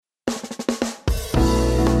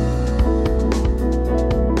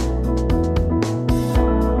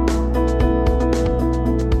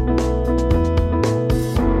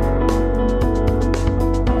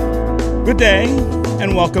Good day,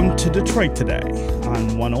 and welcome to Detroit Today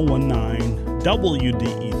on 1019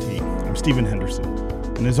 WDET. I'm Stephen Henderson,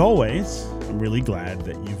 and as always, I'm really glad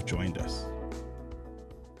that you've joined us.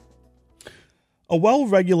 A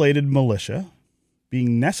well-regulated militia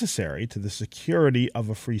being necessary to the security of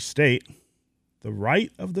a free state, the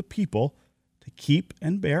right of the people to keep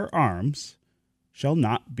and bear arms shall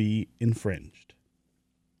not be infringed.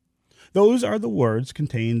 Those are the words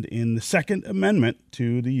contained in the Second Amendment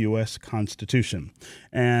to the U.S. Constitution.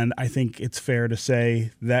 And I think it's fair to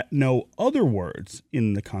say that no other words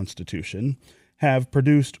in the Constitution have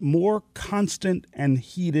produced more constant and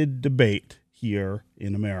heated debate here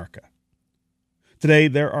in America. Today,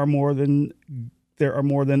 there are more than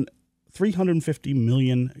 350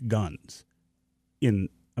 million guns in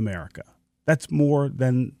America. That's more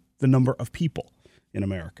than the number of people in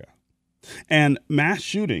America. And mass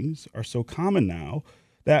shootings are so common now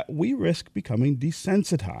that we risk becoming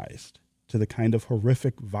desensitized to the kind of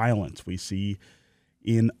horrific violence we see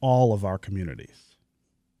in all of our communities.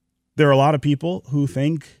 There are a lot of people who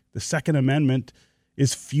think the Second Amendment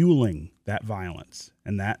is fueling that violence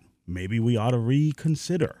and that maybe we ought to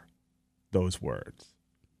reconsider those words.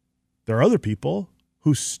 There are other people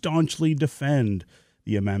who staunchly defend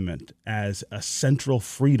the amendment as a central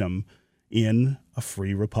freedom in a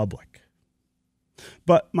free republic.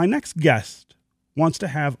 But my next guest wants to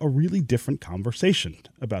have a really different conversation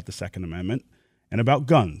about the Second Amendment and about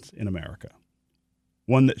guns in America.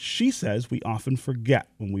 One that she says we often forget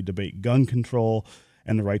when we debate gun control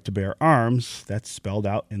and the right to bear arms that's spelled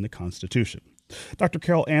out in the Constitution. Dr.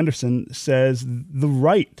 Carol Anderson says the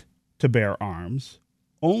right to bear arms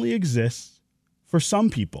only exists for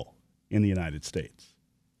some people in the United States.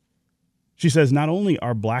 She says not only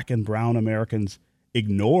are black and brown Americans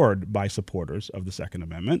ignored by supporters of the Second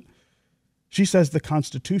Amendment, she says the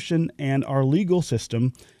Constitution and our legal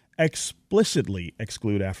system explicitly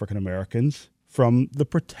exclude African Americans from the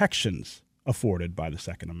protections afforded by the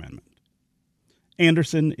Second Amendment.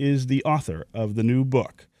 Anderson is the author of the new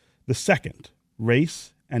book, The Second,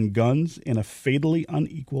 Race and Guns in a Fatally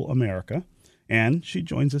Unequal America, and she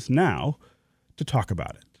joins us now to talk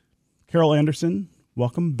about it. Carol Anderson,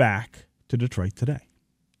 welcome back to Detroit Today.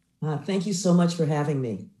 Thank you so much for having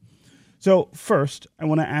me. So first, I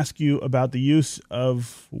want to ask you about the use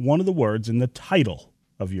of one of the words in the title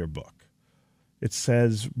of your book. It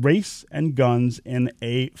says race and guns in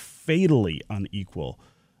a fatally unequal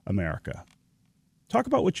America. Talk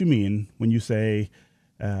about what you mean when you say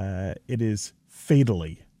it is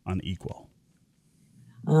fatally unequal.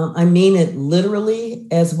 I mean it literally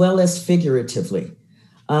as well as figuratively.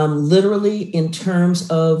 Literally in terms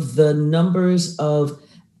of the numbers of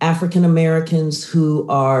African Americans who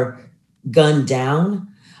are gunned down,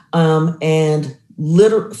 and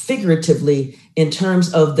figuratively in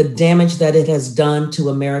terms of the damage that it has done to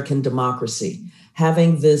American democracy.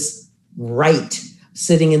 Having this right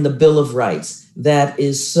sitting in the Bill of Rights that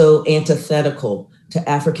is so antithetical to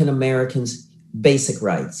African Americans' basic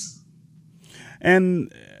rights.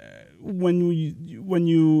 And when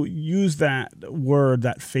you use that word,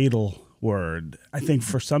 that fatal word, I think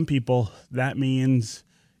for some people that means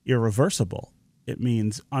irreversible. It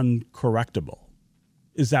means uncorrectable.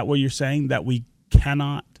 Is that what you're saying? That we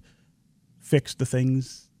cannot fix the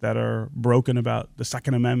things that are broken about the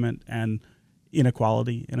Second Amendment and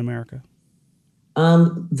inequality in America?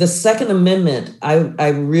 The Second Amendment, I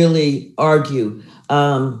really argue,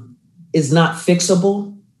 is not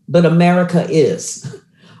fixable, but America is.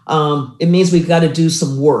 It means we've got to do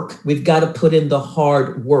some work. We've got to put in the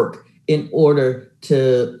hard work in order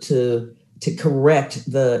to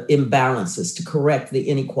correct the imbalances, to correct the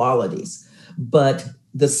inequalities. But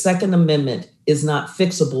the Second Amendment is not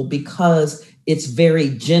fixable because its very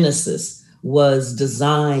genesis was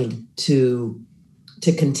designed to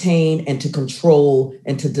contain and to control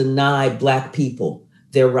and to deny Black people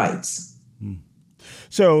their rights.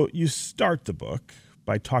 So you start the book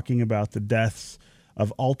by talking about the deaths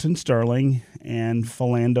of Alton Sterling and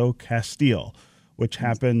Philando Castile, which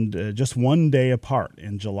happened just one day apart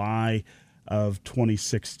in July of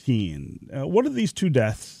 2016. What do these two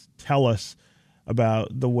deaths tell us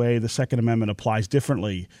about the way the Second Amendment applies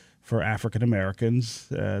differently for African Americans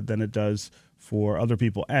than it does for other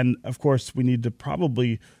people? And of course, we need to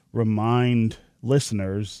probably remind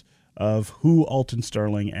listeners of who Alton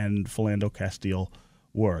Sterling and Philando Castile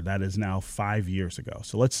were. That is now 5 years ago.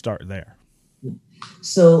 So let's start there.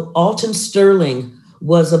 So Alton Sterling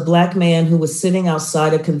was a Black man who was sitting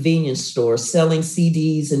outside a convenience store selling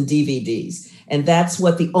CDs and DVDs. And that's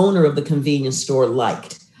what the owner of the convenience store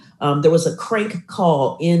liked. There was a crank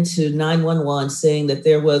call into 911 saying that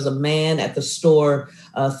there was a man at the store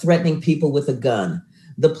threatening people with a gun.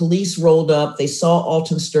 The police rolled up. They saw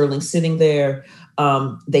Alton Sterling sitting there.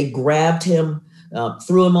 They grabbed him,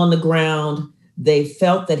 threw him on the ground. They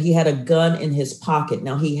felt that he had a gun in his pocket.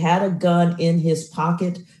 Now, he had a gun in his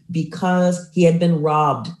pocket because he had been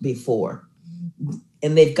robbed before.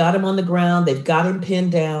 And they've got him on the ground. They've got him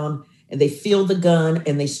pinned down, and they feel the gun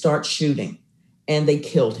and they start shooting. And they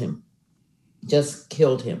killed him, just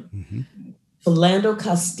killed him. Mm-hmm. Philando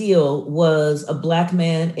Castile was a Black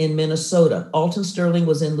man in Minnesota. Alton Sterling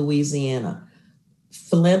was in Louisiana.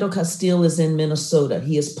 Philando Castile is in Minnesota.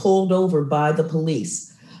 He is pulled over by the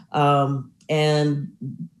police. And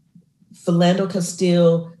Philando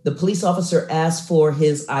Castile, the police officer asked for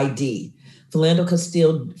his ID. Philando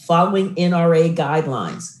Castile, following NRA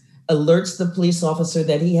guidelines, alerts the police officer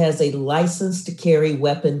that he has a license to carry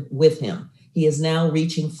weapon with him. He is now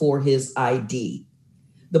reaching for his ID.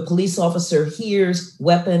 The police officer hears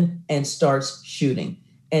weapon and starts shooting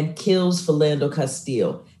and kills Philando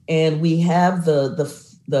Castile. And we have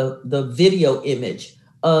the video image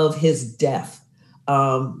of his death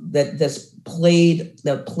that's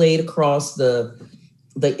played across the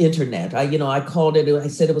internet. I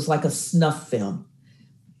said it was like a snuff film.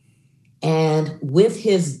 And with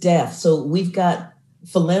his death, so we've got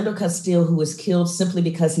Philando Castile, who was killed simply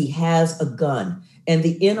because he has a gun. And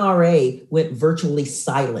the NRA went virtually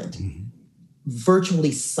silent,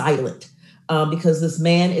 because this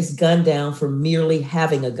man is gunned down for merely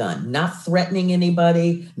having a gun, not threatening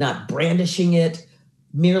anybody, not brandishing it,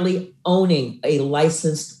 merely owning a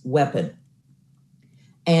licensed weapon.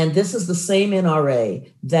 And this is the same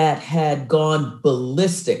NRA that had gone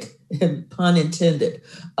ballistic, pun intended,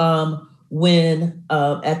 when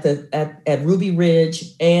at Ruby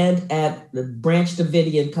Ridge and at the Branch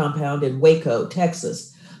Davidian compound in Waco,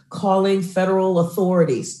 Texas, calling federal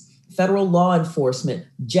authorities, federal law enforcement,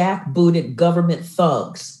 jackbooted government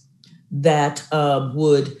thugs that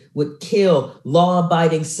would kill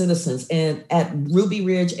law-abiding citizens. And at Ruby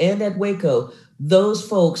Ridge and at Waco, those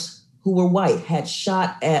folks who were white had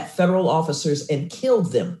shot at federal officers and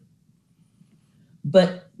killed them.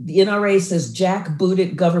 But the NRA says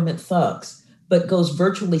jackbooted government thugs, but goes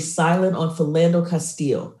virtually silent on Philando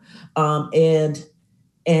Castile. And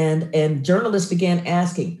journalists began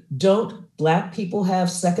asking, don't Black people have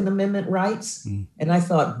Second Amendment rights? And I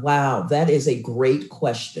thought, wow, that is a great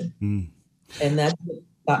question. And that's what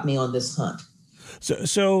got me on this hunt.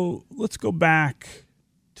 So let's go back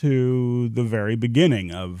to the very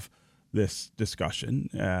beginning of this discussion.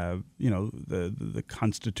 The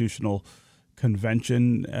Constitutional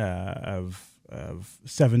Convention of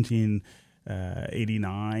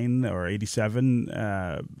 1789 or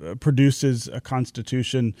 87 produces a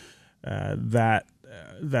constitution that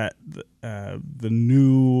the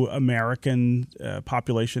new American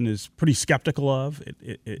population is pretty skeptical of.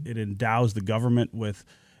 It endows the government with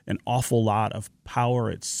an awful lot of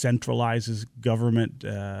power. It centralizes government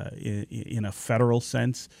in a federal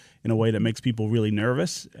sense in a way that makes people really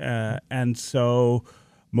nervous. And so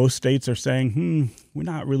most states are saying, we're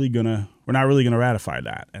not really gonna ratify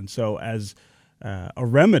that. And so as a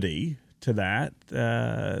remedy to that,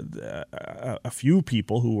 a few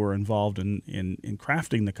people who were involved in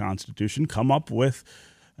crafting the Constitution come up with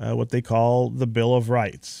what they call the Bill of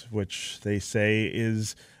Rights, which they say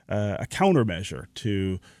is a countermeasure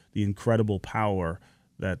to the incredible power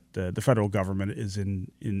that the federal government is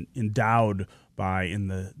endowed by in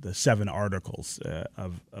the 7 articles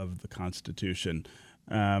of the Constitution.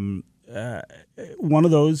 One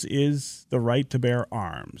of those is the right to bear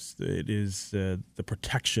arms. It is the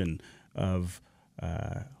protection of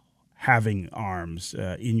having arms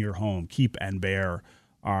in your home, keep and bear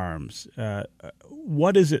arms.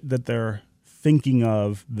 What is it that they're thinking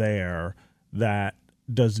of there that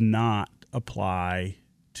does not apply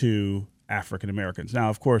to African Americans? Now,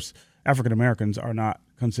 of course, African Americans are not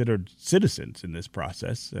considered citizens in this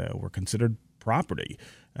process. We're considered property.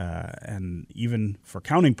 And even for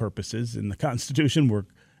counting purposes in the Constitution, we're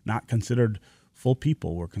not considered full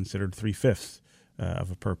people. We're considered 3/5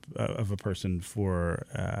 of a person for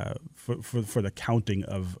the counting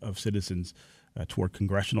of citizens toward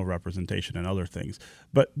congressional representation and other things.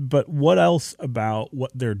 But what else about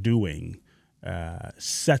what they're doing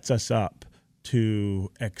sets us up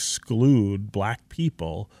to exclude Black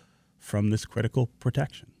people from this critical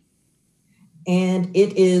protection? And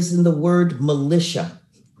it is in the word militia.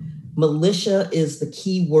 Militia is the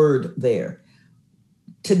key word there.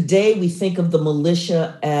 Today, we think of the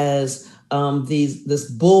militia as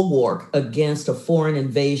this bulwark against a foreign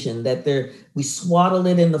invasion, that we swaddle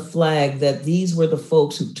it in the flag that these were the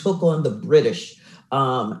folks who took on the British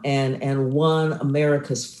and won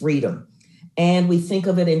America's freedom. And we think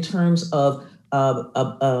of it in terms of a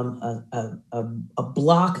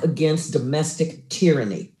block against domestic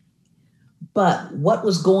tyranny. But what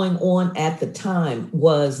was going on at the time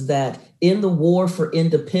was that in the war for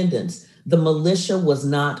independence, the militia was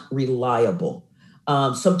not reliable.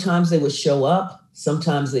 Sometimes they would show up,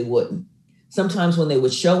 sometimes they wouldn't. Sometimes when they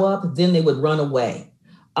would show up, then they would run away.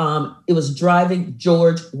 It was driving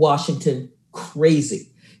George Washington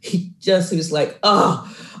crazy. He was like,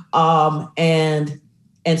 and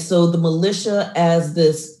so the militia, as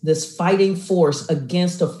this fighting force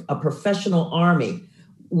against a professional army,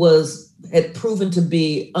 had proven to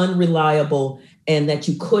be unreliable and that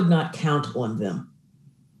you could not count on them.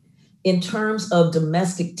 In terms of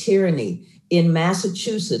domestic tyranny, in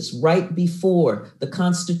Massachusetts, right before the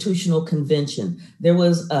Constitutional Convention, there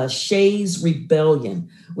was a Shays Rebellion,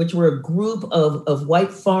 which were a group of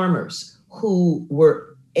white farmers who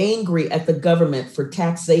were angry at the government for its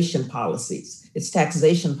taxation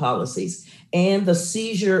policies, and the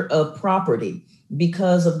seizure of property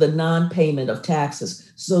because of the non-payment of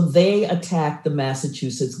taxes. So they attacked the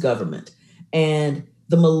Massachusetts government. And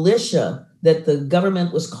the militia that the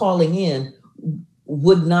government was calling in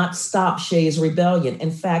would not stop Shays Rebellion.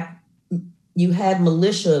 In fact, you had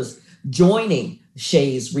militias joining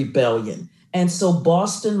Shays Rebellion. And so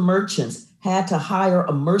Boston merchants had to hire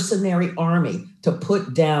a mercenary army to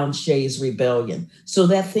put down Shays Rebellion. So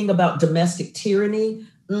that thing about domestic tyranny,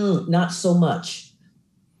 not so much.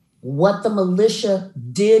 What the militia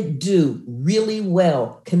did do really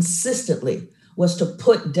well, consistently, was to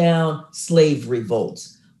put down slave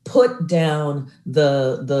revolts, put down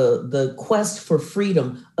the quest for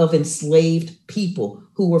freedom of enslaved people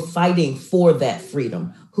who were fighting for that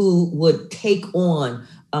freedom, who would take on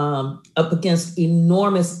up against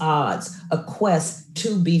enormous odds, a quest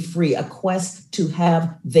to be free, a quest to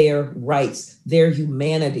have their rights, their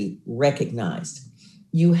humanity recognized.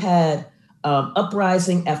 You had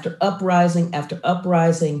uprising after uprising after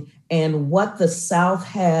uprising, and what the South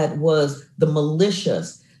had was the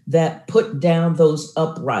militias that put down those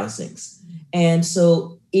uprisings. And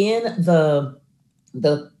so in the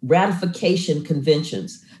ratification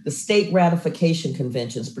conventions, the state ratification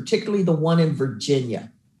conventions, particularly the one in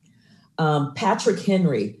Virginia, Patrick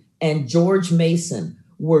Henry and George Mason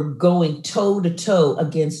were going toe to toe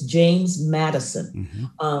against James Madison,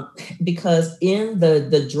 because in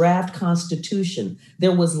the draft constitution,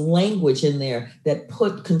 there was language in there that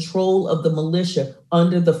put control of the militia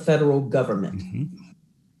under the federal government.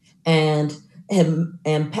 And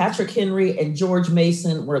Patrick Henry and George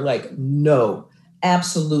Mason were like, no,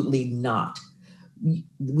 absolutely not.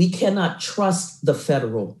 We cannot trust the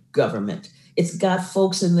federal government. It's got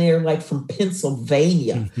folks in there like from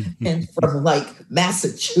Pennsylvania and from like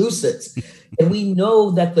Massachusetts. And we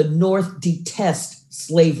know that the North detests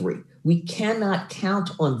slavery. We cannot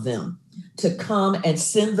count on them to come and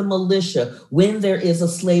send the militia when there is a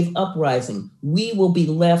slave uprising. We will be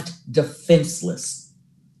left defenseless.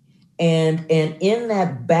 And in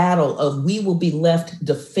that battle of we will be left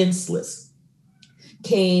defenseless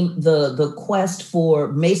came the quest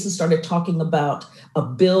for, Mason started talking about a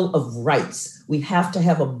Bill of Rights. We have to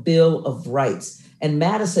have a Bill of Rights. And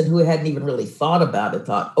Madison, who hadn't even really thought about it,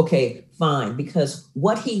 thought, okay, fine, because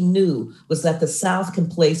what he knew was that the South can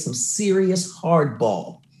play some serious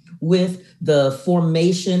hardball with the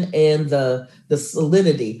formation and the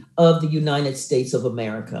solidity of the United States of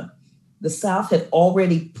America. The South had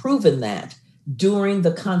already proven that during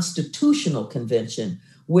the Constitutional Convention,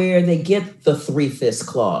 where they get the 3/5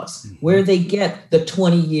 clause, where they get the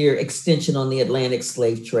 20-year extension on the Atlantic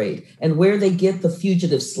slave trade, and where they get the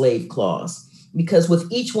fugitive slave clause. Because with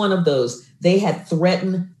each one of those, they had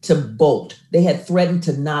threatened to bolt. They had threatened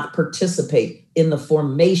to not participate in the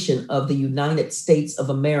formation of the United States of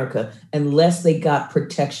America unless they got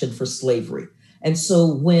protection for slavery. And so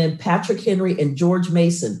when Patrick Henry and George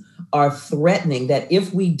Mason are threatening that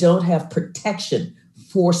if we don't have protection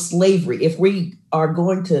for slavery, if we are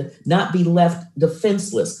going to not be left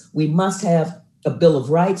defenseless, we must have a Bill of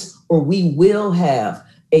Rights or we will have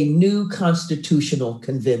a new constitutional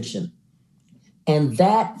convention. And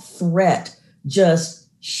that threat just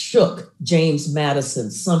shook James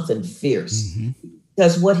Madison something fierce.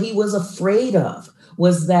 Because what he was afraid of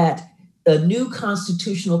was that a new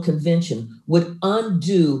constitutional convention would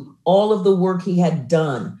undo all of the work he had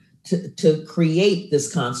done to create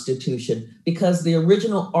this Constitution, because the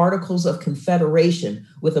original Articles of Confederation,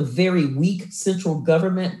 with a very weak central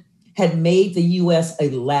government, had made the U.S. a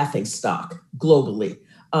laughingstock globally.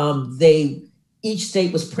 Each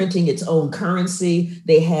state was printing its own currency.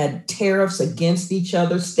 They had tariffs against each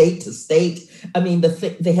other, state to state. I mean,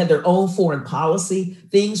 they had their own foreign policy.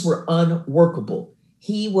 Things were unworkable.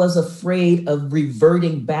 He was afraid of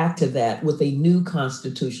reverting back to that with a new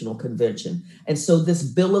constitutional convention. And so this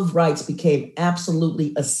Bill of Rights became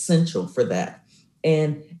absolutely essential for that.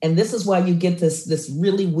 And this is why you get this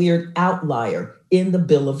really weird outlier in the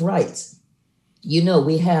Bill of Rights. You know,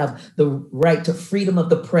 we have the right to freedom of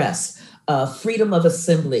the press, freedom of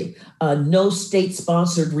assembly, no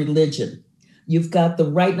state-sponsored religion. You've got the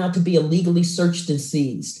right not to be illegally searched and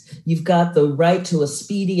seized. You've got the right to a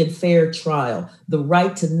speedy and fair trial, the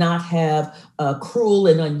right to not have cruel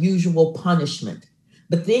and unusual punishment.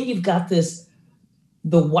 But then you've got the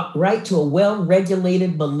right to a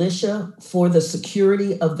well-regulated militia for the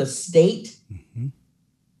security of the state. Mm-hmm.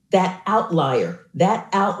 That outlier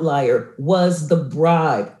was the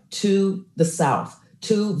bribe to the South,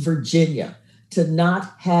 to Virginia, to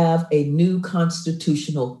not have a new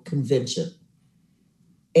constitutional convention.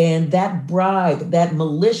 And that bribe, that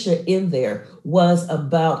militia in there was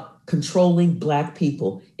about controlling Black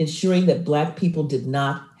people, ensuring that Black people did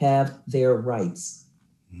not have their rights.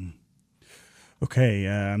 Okay,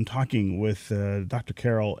 I'm talking with Dr.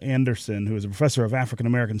 Carol Anderson, who is a professor of African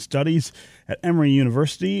American Studies at Emory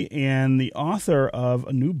University and the author of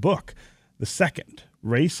a new book, The Second,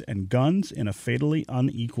 Race and Guns in a Fatally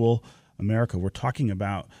Unequal America. We're talking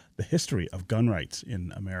about the history of gun rights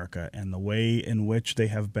in America and the way in which they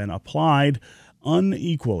have been applied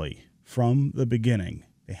unequally from the beginning.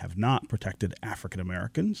 They have not protected African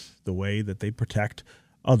Americans the way that they protect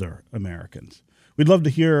other Americans. We'd love to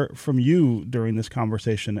hear from you during this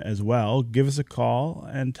conversation as well. Give us a call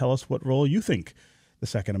and tell us what role you think the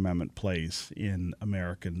Second Amendment plays in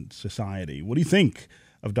American society. What do you think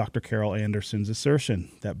of Dr. Carol Anderson's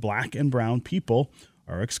assertion that Black and brown people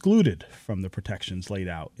are excluded from the protections laid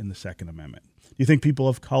out in the Second Amendment? Do you think people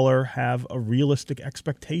of color have a realistic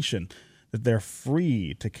expectation that they're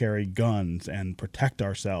free to carry guns and protect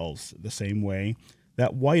ourselves the same way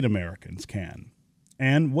that white Americans can?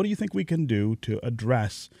 And what do you think we can do to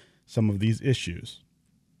address some of these issues?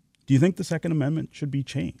 Do you think the Second Amendment should be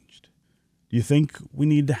changed? Do you think we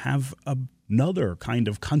need to have another kind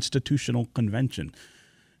of constitutional convention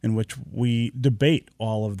in which we debate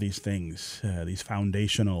all of these things, these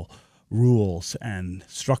foundational rules and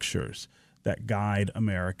structures that guide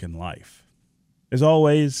American life? As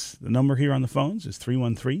always, the number here on the phones is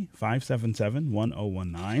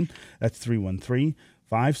 313-577-1019. That's 313-577-1019.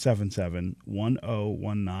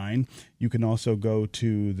 You can also go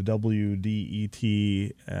to the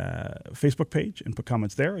WDET Facebook page and put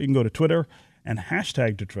comments there. You can go to Twitter and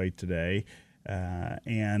hashtag Detroit Today. You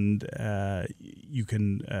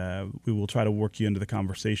can. We will try to work you into the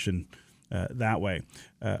conversation that way.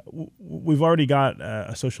 We've already got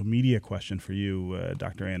a social media question for you,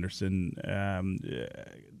 Dr. Anderson.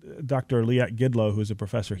 Dr. Liat Gidlow, who's a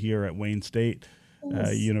professor here at Wayne State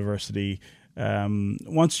University,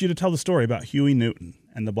 wants you to tell the story about Huey Newton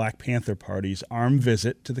and the Black Panther Party's armed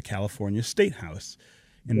visit to the California State House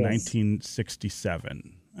in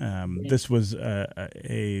 1967. This was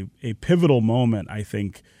a pivotal moment, I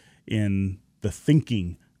think, in the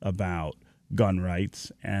thinking about gun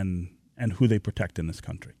rights and who they protect in this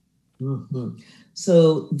country. Mm-hmm.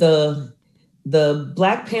 So the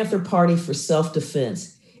Black Panther Party for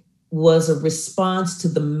Self-Defense was a response to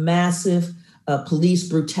the massive police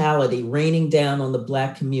brutality raining down on the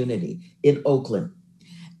Black community in Oakland.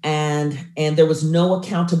 And there was no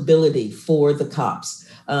accountability for the cops.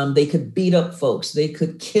 They could beat up folks. They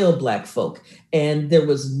could kill Black folk. And there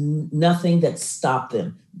was nothing that stopped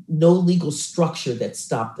them, no legal structure that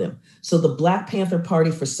stopped them. So the Black Panther Party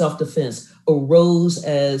for Self-Defense arose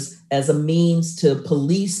as a means to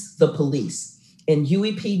police the police. And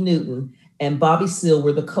Huey P. Newton and Bobby Seale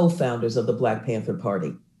were the co-founders of the Black Panther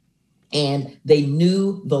Party. And they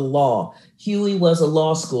knew the law. Huey was a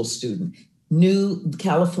law school student, knew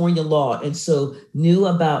California law, and so knew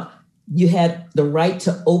about you had the right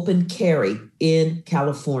to open carry in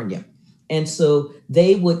California. And so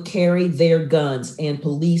they would carry their guns and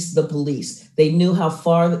police the police. They knew how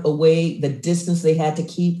far away, the distance they had to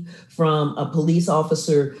keep from a police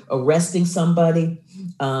officer arresting somebody.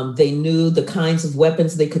 They knew the kinds of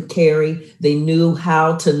weapons they could carry. They knew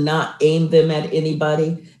how to not aim them at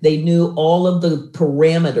anybody. They knew all of the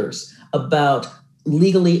parameters about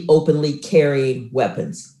legally, openly carrying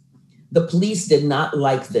weapons. The police did not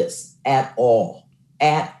like this at all.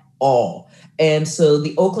 And so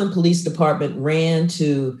the Oakland Police Department ran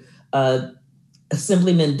to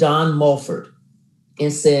Assemblyman Don Mulford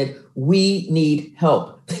and said, we need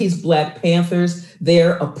help. These Black Panthers,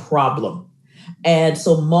 they're a problem. And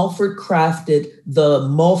so Mulford crafted the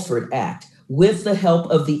Mulford Act with the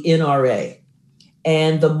help of the NRA.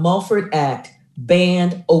 And the Mulford Act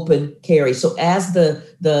banned open carry. So as the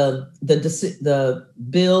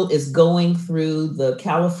bill is going through the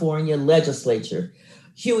California legislature,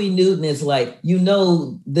 Huey Newton is like,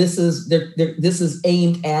 this is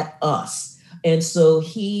aimed at us. And so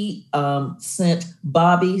he sent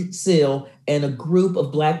Bobby Seale and a group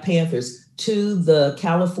of Black Panthers to the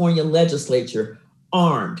California legislature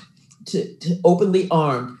armed, to openly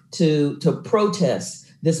armed, to protest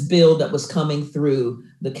this bill that was coming through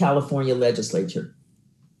the California legislature.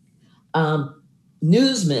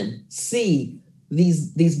 Newsmen see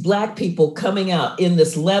these Black people coming out in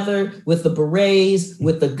this leather with the berets,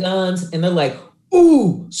 with the guns, and they're like,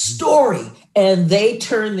 ooh, story. And they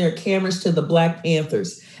turn their cameras to the Black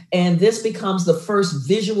Panthers. And this becomes the first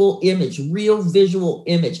visual image, real visual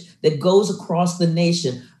image that goes across the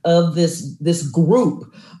nation of this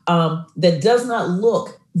group that does not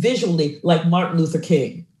look visually like Martin Luther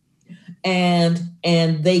King. And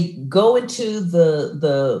they go into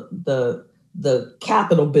the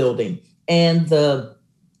Capitol building, and the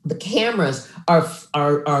cameras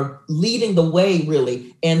are leading the way,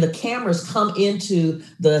 really. And the cameras come into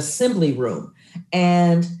the assembly room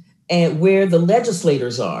and where the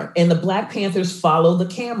legislators are, and the Black Panthers follow the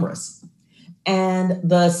cameras. And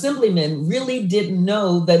the assemblymen really didn't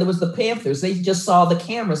know that it was the Panthers. They just saw the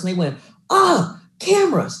cameras and they went,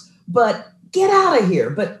 cameras, but get out of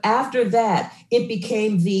here. But after that, it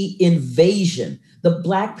became the invasion. The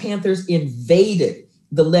Black Panthers invaded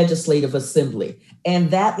the Legislative Assembly.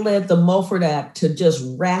 And that led the Mulford Act to just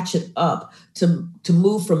ratchet up, to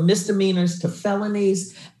move from misdemeanors to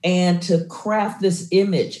felonies, and to craft this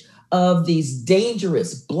image of these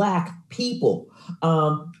dangerous Black people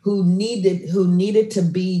who needed to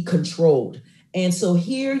be controlled. And so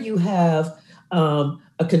here you have a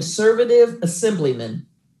conservative assemblyman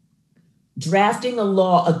drafting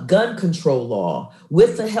a gun control law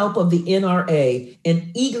with the help of the NRA and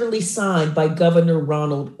eagerly signed by Governor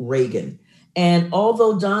Ronald Reagan. And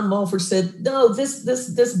although Don Mulford said, no,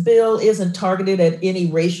 this bill isn't targeted at any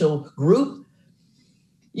racial group,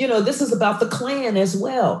 this is about the Klan as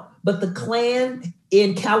well. But the Klan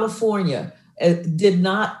in California did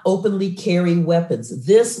not openly carry weapons.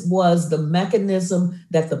 This was the mechanism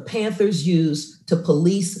that the Panthers used to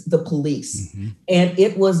police the police. Mm-hmm. And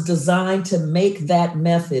it was designed to make that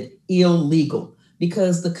method illegal,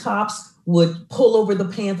 because the cops would pull over the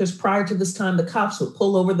Panthers. Prior to this time, the cops would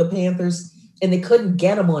pull over the Panthers and they couldn't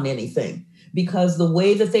get them on anything, because the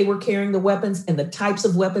way that they were carrying the weapons and the types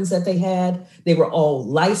of weapons that they had, they were all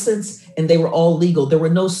licensed and they were all legal. There were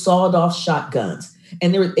no sawed-off shotguns.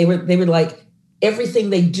 And they were like,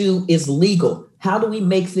 everything they do is legal. How do we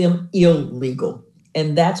make them illegal?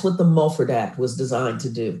 And that's what the Mulford Act was designed to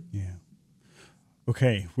do. Yeah.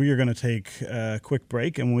 Okay, we are going to take a quick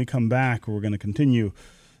break, and when we come back, we're going to continue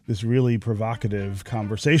this really provocative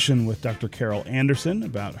conversation with Dr. Carol Anderson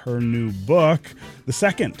about her new book, The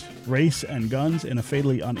Second, Race and Guns in a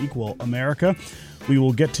Fatally Unequal America. We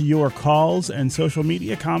will get to your calls and social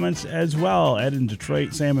media comments as well. Ed in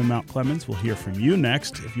Detroit, Sam in Mount Clemens will hear from you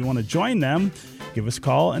next. If you want to join them, give us a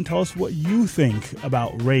call and tell us what you think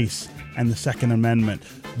about race and the Second Amendment.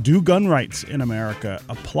 Do gun rights in America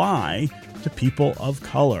apply to people of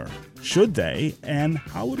color? Should they? And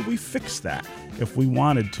how would we fix that if we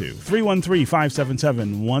wanted to?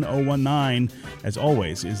 313-577-1019, as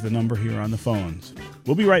always, is the number here on the phones.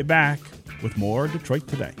 We'll be right back with more Detroit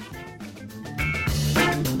Today.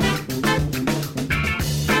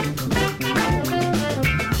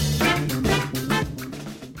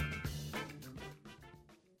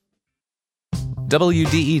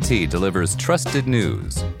 WDET delivers trusted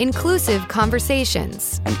news, inclusive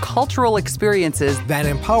conversations, and cultural experiences that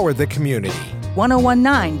empower the community.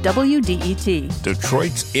 1019 WDET,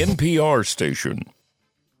 Detroit's NPR station.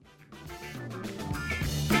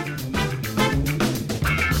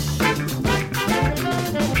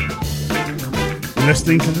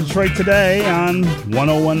 Listening to Detroit Today on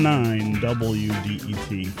 1019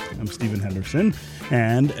 WDET. I'm Stephen Henderson,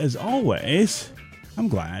 and as always, I'm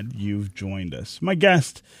glad you've joined us. My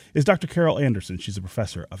guest is Dr. Carol Anderson. She's a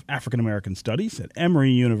professor of African American Studies at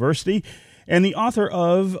Emory University and the author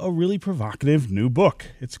of a really provocative new book.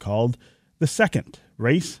 It's called The Second,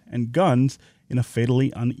 Race and Guns in a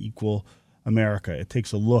Fatally Unequal America. It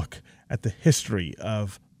takes a look at the history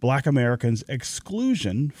of Black Americans'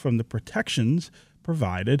 exclusion from the protections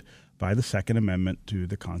provided by the Second Amendment to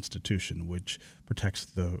the Constitution, which protects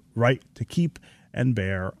the right to keep and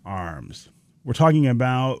bear arms. We're talking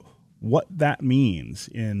about what that means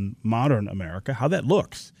in modern America, how that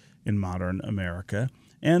looks in modern America,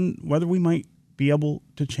 and whether we might be able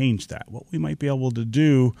to change that, what we might be able to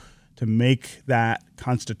do to make that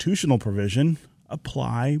constitutional provision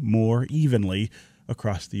apply more evenly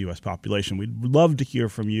across the U.S. population. We'd love to hear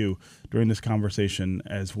from you during this conversation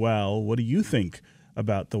as well. What do you think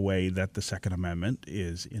about the way that the Second Amendment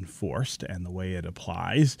is enforced and the way it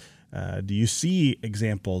applies? Do you see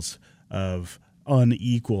examples of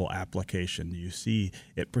unequal application? Do you see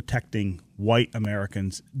it protecting white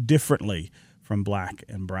Americans differently from black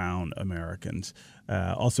and brown Americans?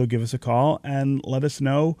 Also give us a call and let us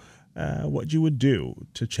know what you would do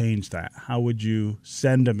to change that. How would you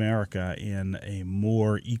send America in a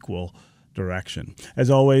more equal direction? As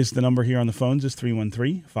always, the number here on the phones is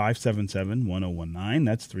 313-577-1019.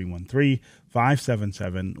 That's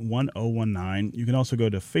 313-577-1019. You can also go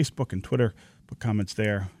to Facebook and Twitter, put comments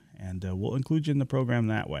there, and we'll include you in the program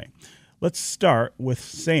that way. Let's start with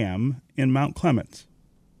Sam in Mount Clemens.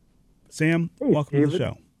 Sam, hey, welcome David. to the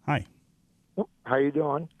show. Hi. How you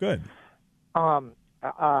doing? Good. I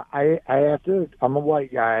have to. I'm a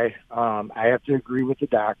white guy. I have to agree with the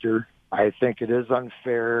doctor. I think it is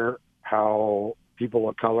unfair how people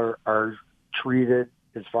of color are treated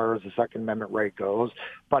as far as the Second Amendment right goes.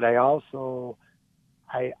 But I also,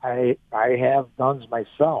 I have guns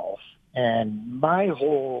myself, and my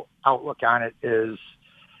whole outlook on it is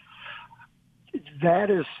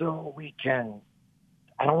that is so we can,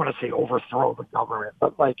 I don't want to say overthrow the government,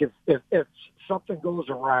 but like if something goes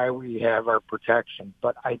awry, we have our protection.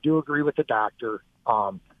 But I do agree with the doctor.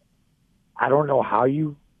 I don't know how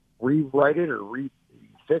you rewrite it or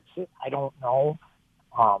fix it. I don't know.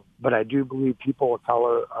 But I do believe people of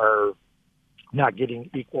color are not getting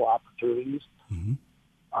equal opportunities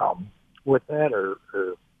with that or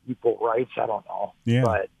equal rights. I don't know. Yeah.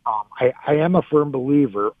 But I am a firm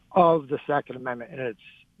believer of the Second Amendment, and it's,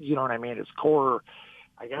 you know what I mean? It's core,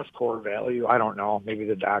 I guess, core value. I don't know. Maybe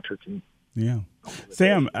the doctor can. Yeah.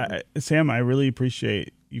 Sam, I really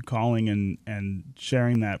appreciate you calling and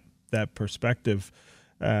sharing that perspective.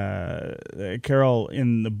 Carol,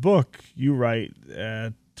 in the book, you write,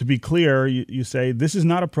 to be clear, you say, this is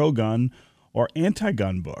not a pro-gun or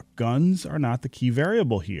anti-gun book. Guns are not the key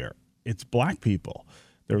variable here. It's black people,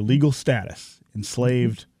 their legal status,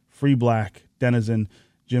 enslaved, free black, denizen,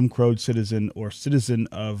 Jim Crow citizen, or citizen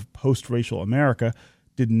of post-racial America,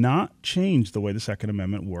 did not change the way the Second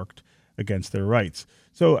Amendment worked against their rights.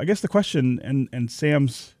 So I guess the question, and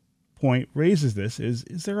Sam's point raises this, is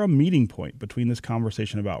there a meeting point between this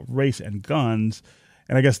conversation about race and guns,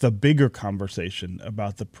 and I guess the bigger conversation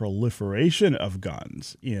about the proliferation of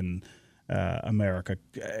guns in America?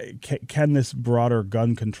 Can this broader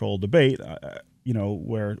gun control debate,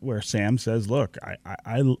 where Sam says, look,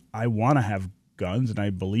 I want to have guns, and I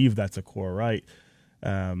believe that's a core right,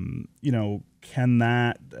 can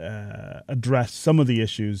that address some of the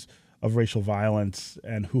issues of racial violence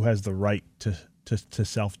and who has the right to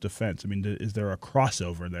self-defense? I mean, is there a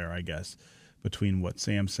crossover there, I guess, between what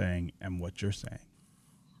Sam's saying and what you're saying?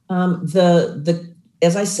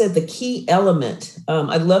 As I said, the key element,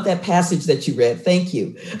 I love that passage that you read. Thank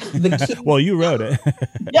you. Well, you wrote it.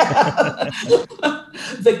 Yeah.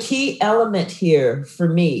 The key element here for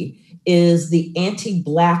me is the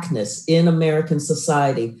anti-blackness in American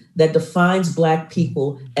society that defines Black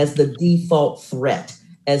people as the default threat,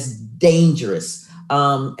 as dangerous,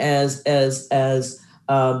 as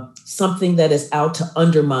something that is out to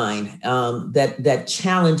undermine, that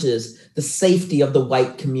challenges the safety of the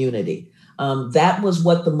white community. That was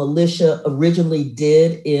what the militia originally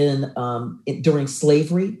did during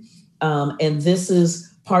slavery, and this is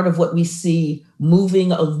part of what we see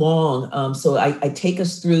moving along. So I take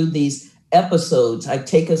us through these episodes. I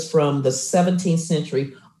take us from the 17th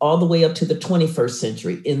century all the way up to the 21st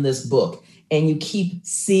century in this book. And you keep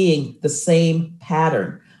seeing the same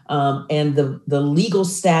pattern. And the legal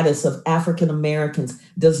status of African Americans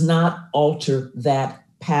does not alter that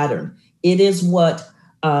pattern. It is what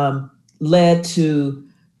led to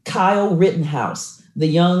Kyle Rittenhouse, the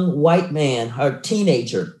young white man, or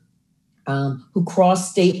teenager, who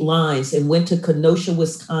crossed state lines and went to Kenosha,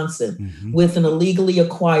 Wisconsin, with an illegally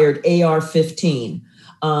acquired AR-15,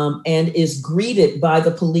 and is greeted by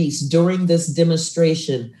the police during this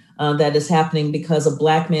demonstration that is happening because a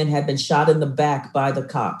Black man had been shot in the back by the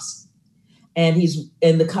cops. And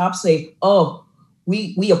the cops say, "Oh,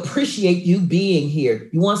 we appreciate you being here.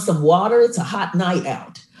 You want some water? It's a hot night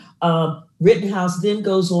out." Rittenhouse then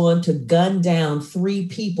goes on to gun down 3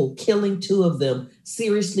 people, killing 2 of them,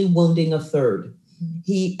 seriously wounding a 3rd.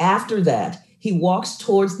 After that, he walks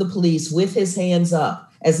towards the police with his hands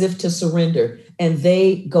up as if to surrender, and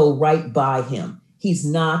they go right by him. He's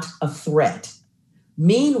not a threat.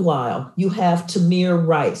 Meanwhile, you have Tamir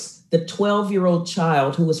Rice, the 12-year-old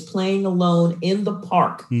child who was playing alone in the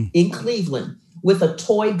park in Cleveland with a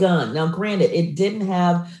toy gun. Now, granted, it didn't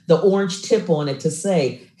have the orange tip on it to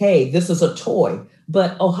say, hey, this is a toy.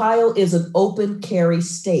 But Ohio is an open carry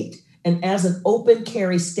state. And as an open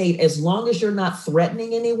carry state, as long as you're not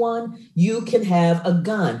threatening anyone, you can have a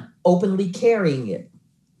gun openly carrying it.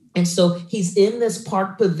 And so he's in this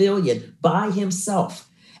park pavilion by himself.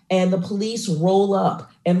 And the police roll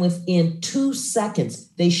up, and within 2 seconds,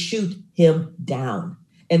 they shoot him down.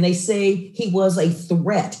 And they say he was a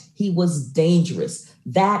threat. He was dangerous.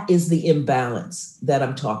 That is the imbalance that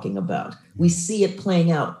I'm talking about. We see it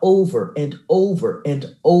playing out over and over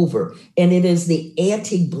and over. And it is the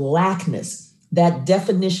anti-Blackness, that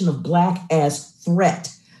definition of Black as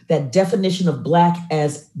threat, that definition of Black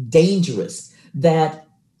as dangerous, that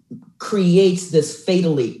creates this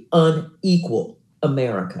fatally unequal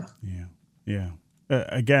America. Yeah.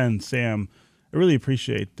 Again, Sam, I really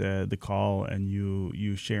appreciate the call and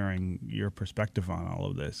you sharing your perspective on all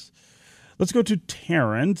of this. Let's go to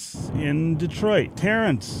Terrence in Detroit.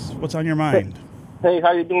 Terrence, what's on your mind? Hey,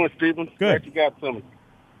 how you doing, Stephen? Good. Glad you got something.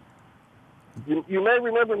 You may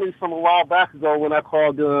remember me from a while back ago when I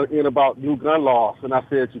called in about new gun laws, and I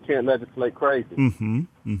said you can't legislate crazy. Mm-hmm.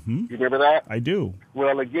 You remember that? I do.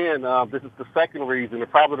 Well, again, this is the second reason,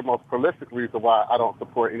 and probably the most prolific reason why I don't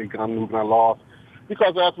support any new gun laws,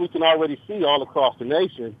 because as we can already see all across the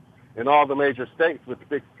nation, in all the major states with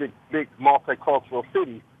big multicultural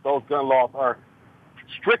cities, those gun laws are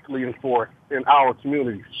strictly enforced in our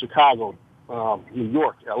communities, Chicago, New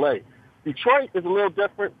York, L.A. Detroit is a little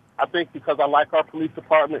different, I think, because I like our police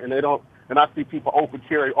department, and I see people open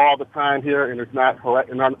carry all the time here, and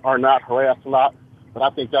are not harassed a lot. But I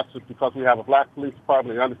think that's just because we have a Black police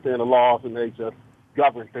department, they understand the laws, and they just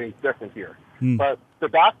govern things different here. But the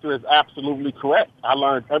doctor is absolutely correct. I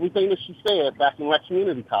learned everything that she said back in my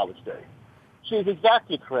community college days. She's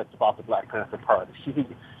exactly correct about the Black Panther Party.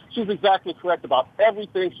 She's exactly correct about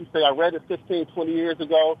everything she said. I read it 15, 20 years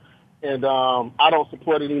ago, and I don't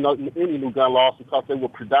support any new gun laws because they will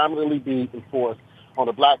predominantly be enforced on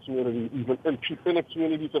the Black community, even in the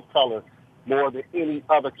communities of color, more than any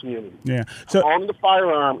other community. Yeah. So owning the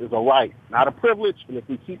firearm is a right, not a privilege. And if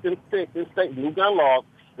we keep in state new gun laws,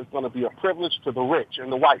 it's going to be a privilege to the rich and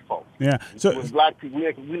the white folks. Yeah. So with Black people,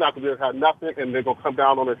 we're not going to be able to have nothing, and they're going to come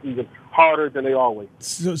down on us even harder than they always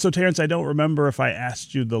do. So Terrence, I don't remember if I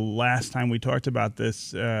asked you the last time we talked about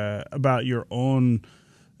this, about your own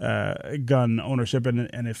gun ownership, and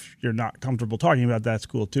if you're not comfortable talking about that, that's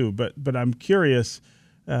cool too. But I'm curious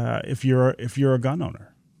if you're a gun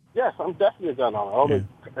owner. Yes, I'm definitely a gun owner. I own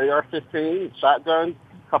an AR-15, shotgun,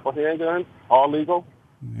 a couple handguns, all legal,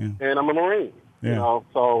 and I'm a Marine. Yeah. You know,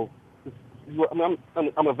 so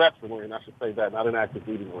I'm a veteran Marine. I should say that, not an active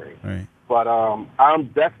duty Marine. Right. But I'm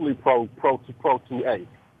definitely pro 2A.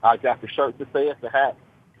 I got the shirt to say it, the hat,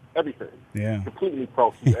 everything. Yeah. Completely pro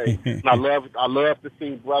 2A. And I love to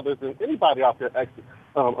see brothers and anybody out there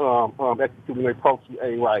executing their pro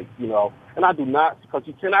 2A rights. You know, and I do not, because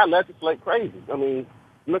you cannot legislate crazy. I mean,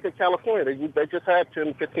 look at California. They just had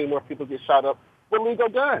 10, 15 more people get shot up with legal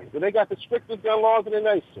guns. And they got the strictest gun laws in the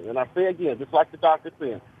nation. And I say again, just like the doctor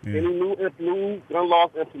said, any new gun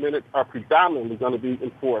laws implemented are predominantly going to be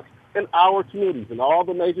enforced in our communities, in all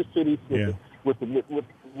the major cities with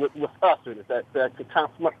us in it, that could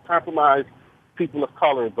compromise people of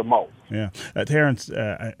color the most. Yeah. Terrence,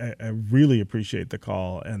 I really appreciate the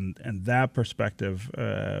call and that perspective.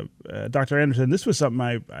 Dr. Anderson, this was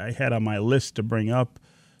something I had on my list to bring up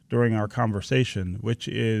during our conversation, which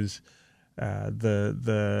is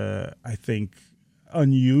the I think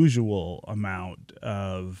unusual amount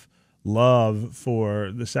of love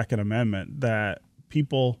for the Second Amendment that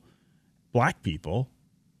Black people,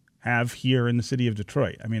 have here in the city of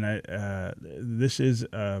Detroit. I mean, this is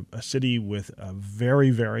a city with a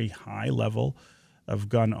very, very high level of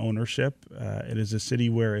gun ownership. It is a city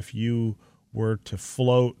where if you were to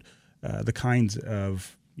float the kinds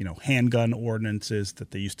of handgun ordinances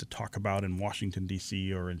that they used to talk about in Washington,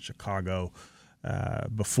 D.C. or in Chicago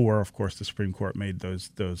before, of course, the Supreme Court made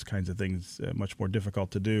those kinds of things much more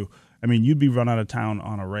difficult to do. I mean, you'd be run out of town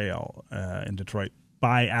on a rail in Detroit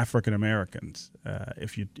by African Americans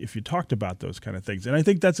if you talked about those kind of things. And I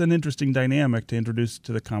think that's an interesting dynamic to introduce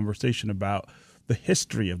to the conversation about the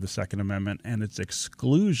history of the Second Amendment and its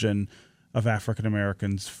exclusion of African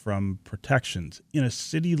Americans from protections. In a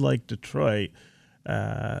city like Detroit,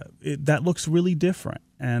 that looks really different.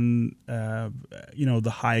 And, the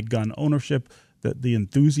high gun ownership, the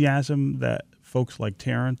enthusiasm that folks like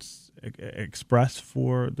Terrence express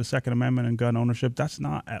for the Second Amendment and gun ownership, that's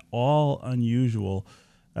not at all unusual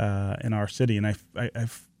in our city, and I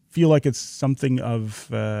feel like it's something of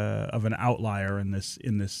an outlier in this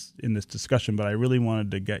discussion. But I really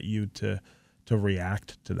wanted to get you to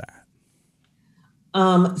react to that.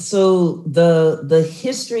 So the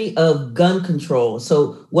history of gun control.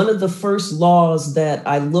 So one of the first laws that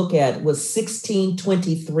I look at was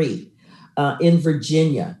 1623 in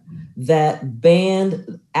Virginia that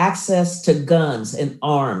banned access to guns and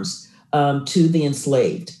arms to the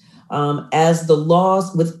enslaved. As the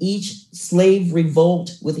laws, with each slave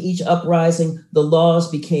revolt, with each uprising, the laws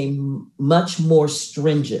became much more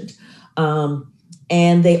stringent.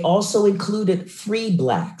 And they also included free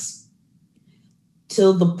Blacks,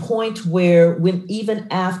 till the point where, when even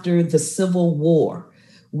after the Civil War,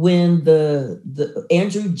 when the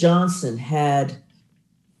Andrew Johnson had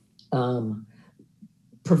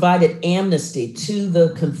provided amnesty to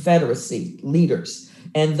the Confederacy leaders,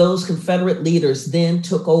 and those Confederate leaders then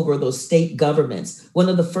took over those state governments, one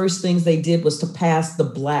of the first things they did was to pass the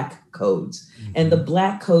Black codes. Mm-hmm. And the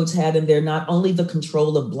Black codes had in there not only the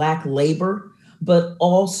control of Black labor, but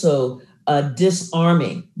also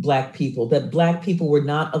disarming Black people, that Black people were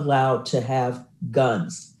not allowed to have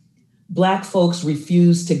guns. Black folks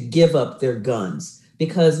refused to give up their guns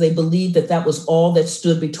because they believed that that was all that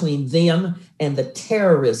stood between them and the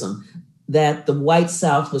terrorism that the white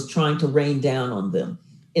South was trying to rain down on them.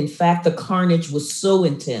 In fact, the carnage was so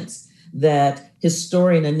intense that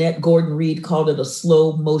historian Annette Gordon-Reed called it a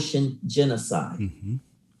slow motion genocide. Mm-hmm.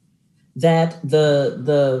 That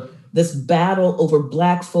this battle over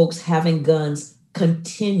Black folks having guns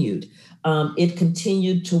continued. It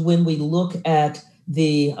continued to when we look at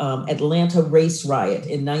the Atlanta race riot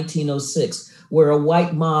in 1906, where a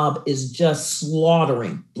white mob is just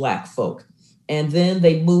slaughtering Black folk. And then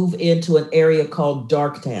they move into an area called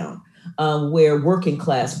Darktown, where working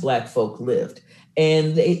class Black folk lived.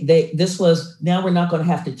 And this was, now we're not going to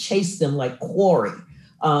have to chase them like quarry.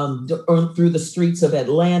 Through the streets of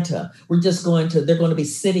Atlanta. They're going to be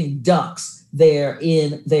sitting ducks there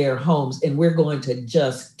in their homes, and we're going to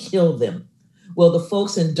just kill them. Well, the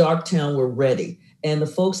folks in Darktown were ready, and the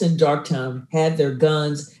folks in Darktown had their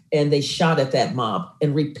guns, and they shot at that mob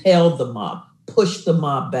and repelled the mob, pushed the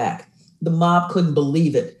mob back. The mob couldn't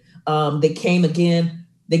believe it. They came again,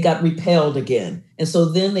 they got repelled again. And so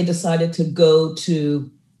then they decided to go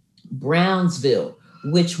to Brownsville,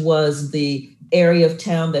 which was the area of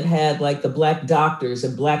town that had like the Black doctors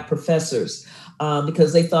and Black professors,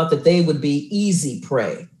 because they thought that they would be easy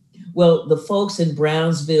prey. Well, the folks in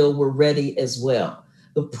Brownsville were ready as well.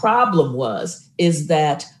 The problem is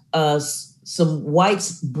that some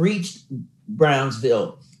whites breached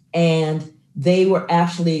Brownsville, and they were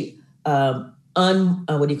actually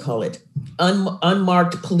unmarked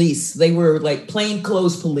police. They were like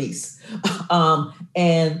plainclothes police,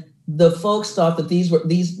 and the folks thought that this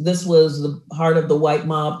was the heart of the white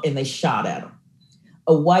mob, and they shot at them.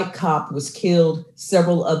 A white cop was killed,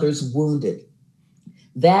 several others wounded.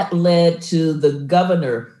 That led to the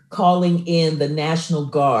governor calling in the National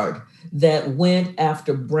Guard that went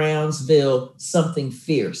after Brownsville something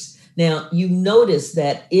fierce. Now, you notice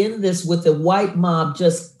that in this, with the white mob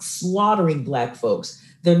just slaughtering Black folks,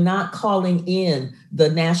 they're not calling in the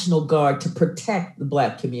National Guard to protect the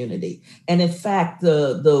Black community. And in fact,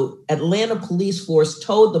 the Atlanta police force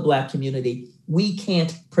told the Black community, we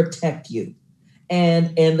can't protect you.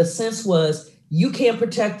 And the sense was, you can't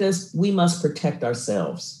protect us, we must protect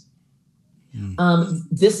ourselves.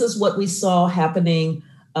 This is what we saw happening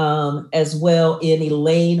as well in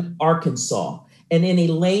Elaine, Arkansas. And in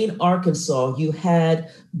Elaine, Arkansas, you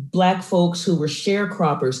had Black folks who were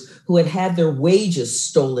sharecroppers who had had their wages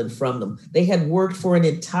stolen from them. They had worked for an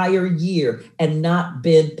entire year and not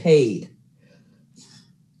been paid.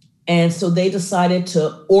 And so they decided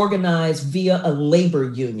to organize via a labor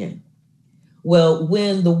union. Well,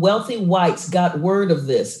 when the wealthy whites got word of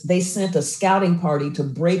this, they sent a scouting party to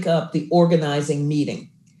break up the organizing meeting.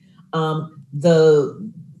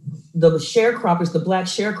 The sharecroppers, the Black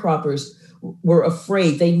sharecroppers, were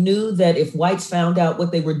afraid. They knew that if whites found out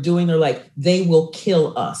what they were doing, they're like, they will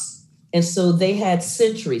kill us. And so they had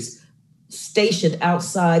sentries stationed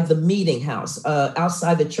outside the meeting house,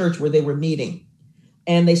 outside the church where they were meeting.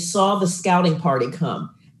 And they saw the scouting party come.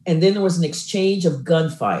 And then there was an exchange of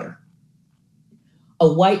gunfire.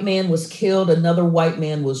 A white man was killed, another white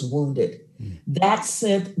man was wounded. That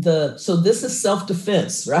sent so this is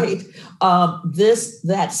self-defense, right?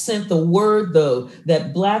 That sent the word, though,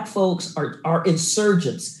 that Black folks are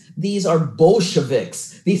insurgents. These are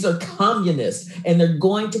Bolsheviks. These are communists, and they're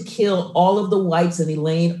going to kill all of the whites in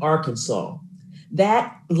Elaine, Arkansas.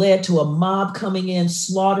 That led to a mob coming in,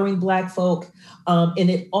 slaughtering Black folk. And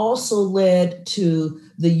it also led to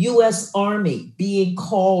the U.S. Army being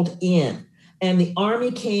called in. And the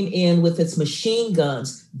Army came in with its machine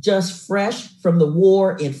guns, just fresh from the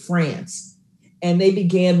war in France. And they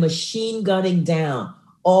began machine gunning down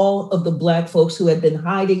all of the Black folks who had been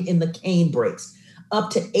hiding in the cane brakes. Up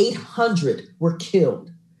to 800 were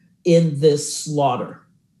killed in this slaughter.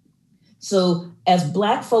 So as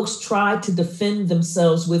Black folks tried to defend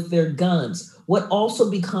themselves with their guns, what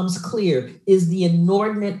also becomes clear is the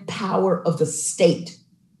inordinate power of the state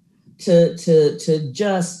to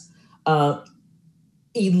just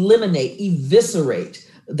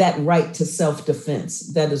eviscerate that right to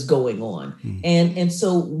self-defense that is going on. And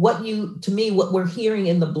so what we're hearing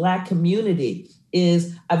in the Black community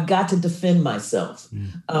is, I've got to defend myself.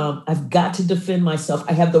 I've got to defend myself.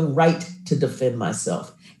 I have the right to defend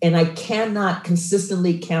myself. And I cannot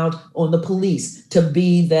consistently count on the police to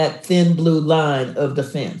be that thin blue line of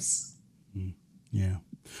defense. Yeah.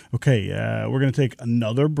 Okay, we're going to take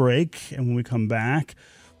another break. And when we come back,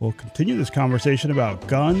 we'll continue this conversation about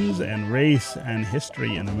guns and race and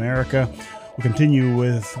history in America. We'll continue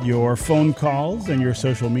with your phone calls and your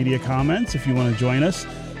social media comments if you want to join us.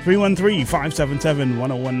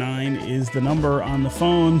 313-577-1019 is the number on the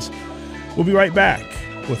phones. We'll be right back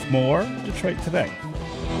with more Detroit Today.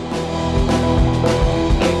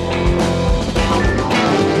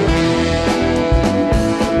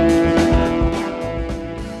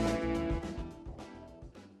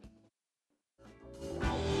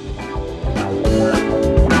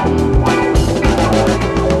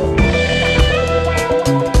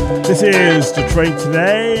 This is Detroit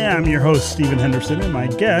Today. I'm your host, Stephen Henderson, and my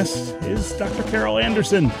guest is Dr. Carol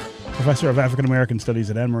Anderson, professor of African American Studies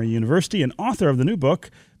at Emory University and author of the new book,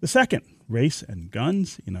 The Second, Race and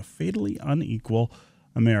Guns in a Fatally Unequal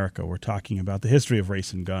America. We're talking about the history of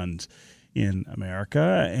race and guns in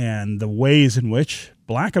America and the ways in which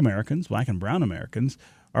Black Americans, Black and brown Americans,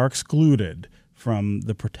 are excluded from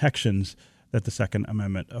the protections that the Second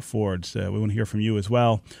Amendment affords. We want to hear from you as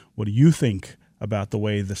well. What do you think about the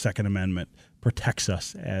way the Second Amendment protects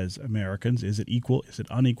us as Americans? Is it equal? Is it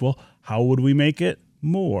unequal? How would we make it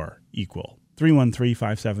more equal?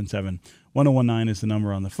 313-577-1019 is the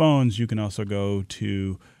number on the phones. You can also go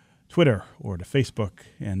to Twitter or to Facebook,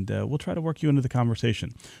 and we'll try to work you into the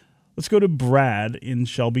conversation. Let's go to Brad in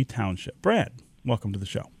Shelby Township. Brad, welcome to the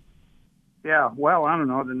show. Yeah, well, I don't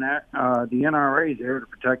know. The NRA is there to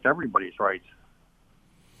protect everybody's rights.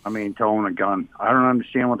 I mean, to own a gun. I don't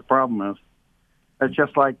understand what the problem is. It's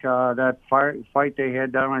just like that fight they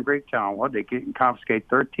had down in Greektown. What, they confiscate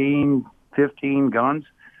 13, 15 guns?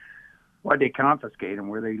 Why'd they confiscate them?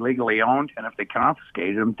 Were they legally owned? And if they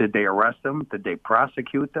confiscated them, did they arrest them? Did they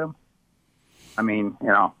prosecute them? I mean, you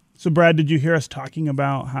know. So, Brad, did you hear us talking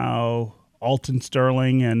about how Alton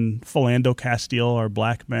Sterling and Philando Castile are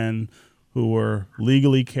Black men who were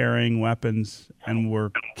legally carrying weapons and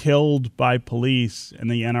were killed by police,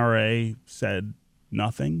 and the NRA said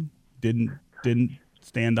nothing? Didn't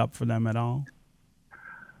stand up for them at all?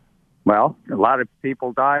 Well, a lot of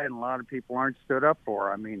people die and a lot of people aren't stood up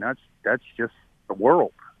for. I mean, that's just the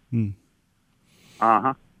world.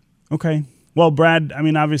 Okay. Well, Brad, I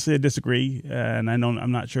mean, obviously I disagree, and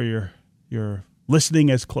I'm not sure you're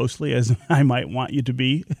listening as closely as I might want you to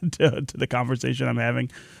be to the conversation I'm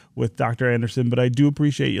having with Dr. Anderson, but I do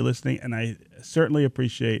appreciate you listening, and I certainly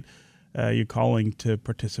appreciate you calling to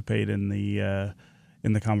participate in the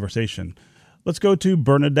conversation. Let's go to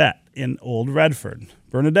Bernadette in Old Redford.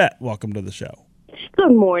 Bernadette, welcome to the show.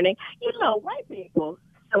 Good morning. You know, white people,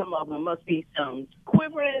 some of them must be some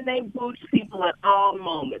quivering in their boots people at all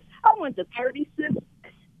moments. I went to 36th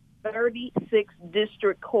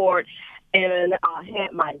District Court and I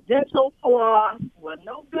had my dental floss with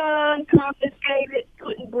no gun confiscated,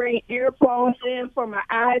 couldn't bring earphones in for my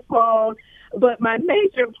iPhone. But my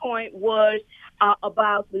major point was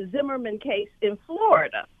about the Zimmerman case in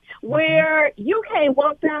Florida, where you can't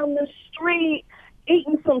walk down the street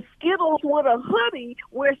eating some Skittles with a hoodie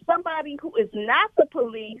where somebody who is not the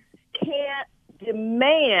police can't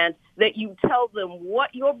demand that you tell them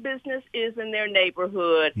what your business is in their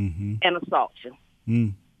neighborhood and assault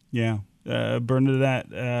you. Yeah. Bernadette,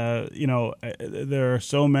 there are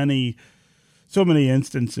so many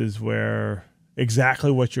instances where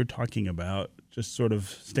exactly what you're talking about just sort of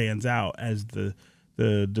stands out as the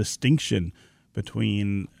distinction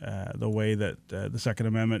between the way that the Second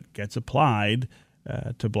Amendment gets applied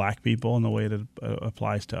to Black people and the way that it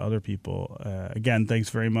applies to other people. Again,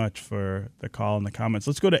 thanks very much for the call and the comments.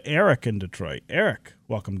 Let's go to Eric in Detroit. Eric,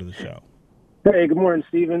 welcome to the show. Hey, good morning,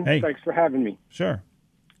 Stephen. Hey. Thanks for having me. Sure.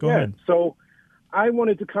 Go ahead. So I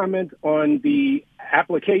wanted to comment on the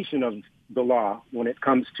application of the law when it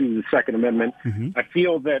comes to the Second Amendment. Mm-hmm. I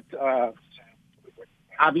feel that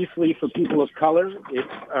obviously for people of color,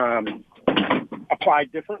 it's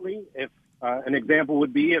applied differently. If an example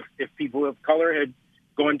would be if people of color had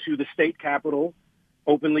gone to the state capitol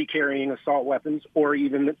openly carrying assault weapons, or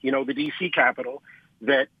even, the D.C. Capitol,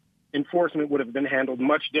 that enforcement would have been handled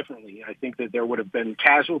much differently. I think that there would have been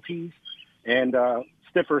casualties and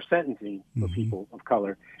stiffer sentencing for people of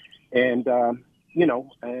color. And,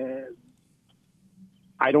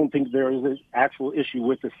 I don't think there is an actual issue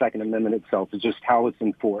with the Second Amendment itself. It's just how it's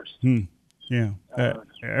enforced. Yeah.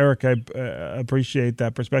 Eric, I appreciate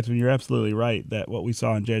that perspective. You're absolutely right that what we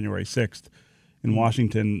saw on January 6th in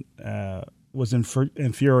Washington was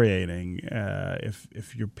infuriating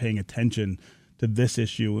if you're paying attention to this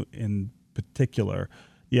issue in particular.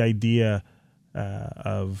 The idea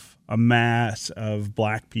of a mass of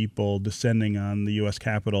black people descending on the U.S.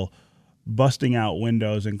 Capitol, busting out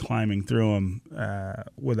windows and climbing through them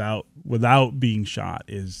without being shot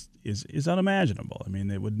is unimaginable. I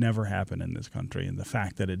mean, it would never happen in this country. And the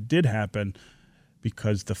fact that it did happen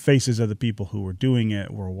because the faces of the people who were doing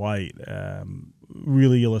it were white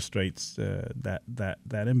really illustrates that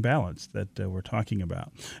imbalance that we're talking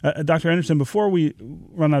about. Dr. Anderson, before we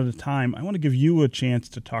run out of time, I want to give you a chance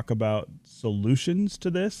to talk about solutions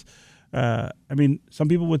to this. Some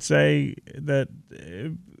people would say that,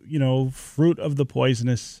 fruit of the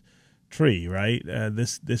poisonous tree, right?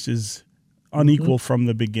 This is unequal from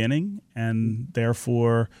the beginning, and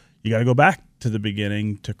therefore you got to go back to the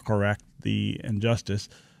beginning to correct the injustice.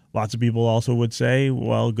 Lots of people also would say,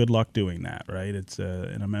 well, good luck doing that, right? It's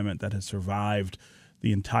an amendment that has survived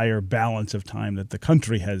the entire balance of time that the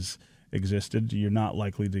country has existed. You're not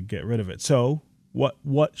likely to get rid of it. So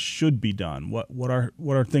what should be done? What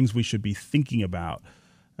are things we should be thinking about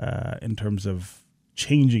in terms of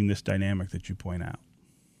changing this dynamic that you point out?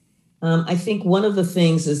 I think one of the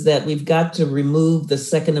things is that we've got to remove the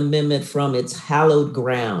Second Amendment from its hallowed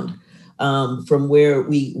ground, from where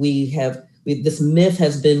this myth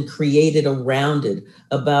has been created around it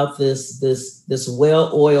about this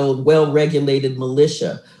well-oiled, well-regulated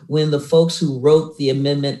militia, when the folks who wrote the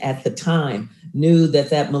amendment at the time knew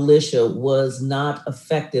that militia was not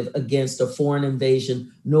effective against a foreign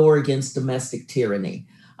invasion nor against domestic tyranny.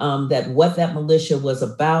 That what that militia was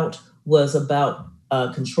about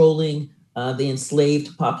controlling the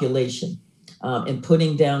enslaved population and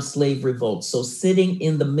putting down slave revolts. So sitting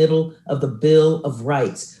in the middle of the Bill of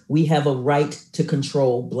Rights, we have a right to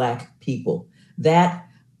control Black people. That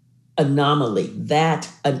anomaly, that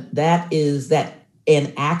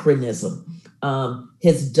anachronism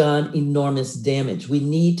has done enormous damage. We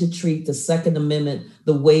need to treat the Second Amendment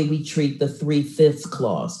the way we treat the 3/5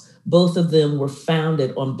 clause. Both of them were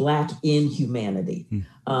founded on Black inhumanity.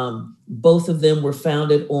 Both of them were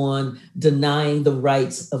founded on denying the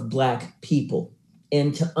rights of Black people,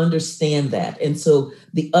 and to understand that. And so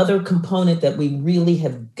the other component that we really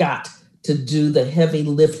have got to do the heavy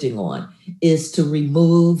lifting on is to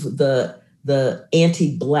remove the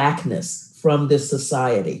anti-Blackness from this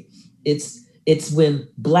society. It's when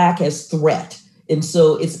Black as threat. And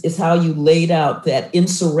so it's how you laid out that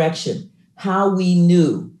insurrection, how we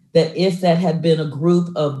knew that if that had been a group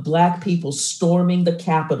of Black people storming the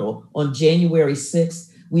Capitol on January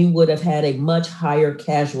 6th, we would have had a much higher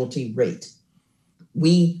casualty rate.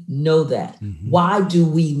 We know that. Why do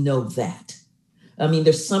we know that? I mean,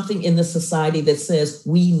 there's something in the society that says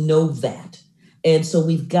we know that. And so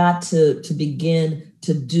we've got to begin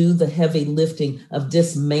to do the heavy lifting of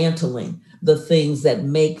dismantling the things that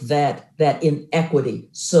make that inequity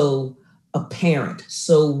so apparent,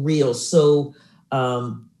 so real, so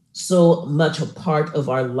much a part of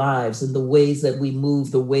our lives and the ways that we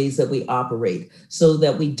move, the ways that we operate, so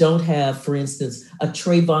that we don't have, for instance, a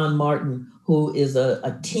Trayvon Martin who is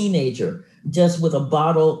a teenager just with a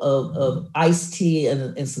bottle of iced tea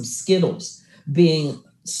and some Skittles being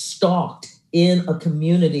stalked in a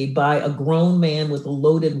community by a grown man with a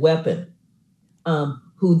loaded weapon,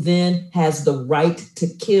 who then has the right to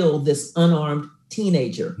kill this unarmed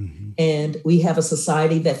teenager. And we have a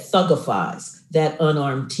society that thugifies that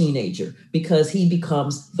unarmed teenager because he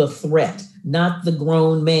becomes the threat, not the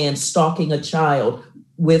grown man stalking a child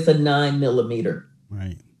with a 9mm.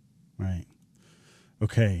 Right.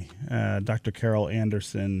 Okay. Dr. Carol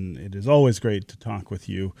Anderson, it is always great to talk with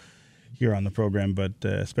you here on the program, but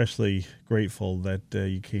especially grateful that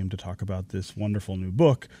you came to talk about this wonderful new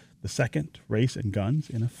book, The Second, Race and Guns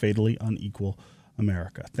in a Fatally Unequal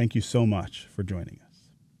America. Thank you so much for joining us.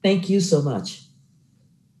 Thank you so much.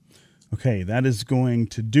 Okay, that is going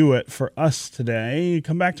to do it for us today.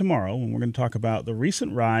 Come back tomorrow when we're going to talk about the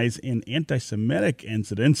recent rise in anti-Semitic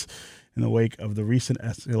incidents in the wake of the recent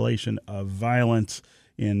escalation of violence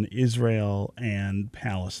in Israel and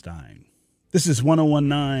Palestine. This is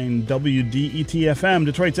 101.9 WDET-FM,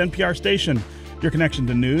 Detroit's NPR station, your connection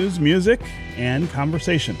to news, music, and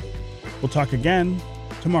conversation. We'll talk again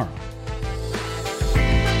tomorrow.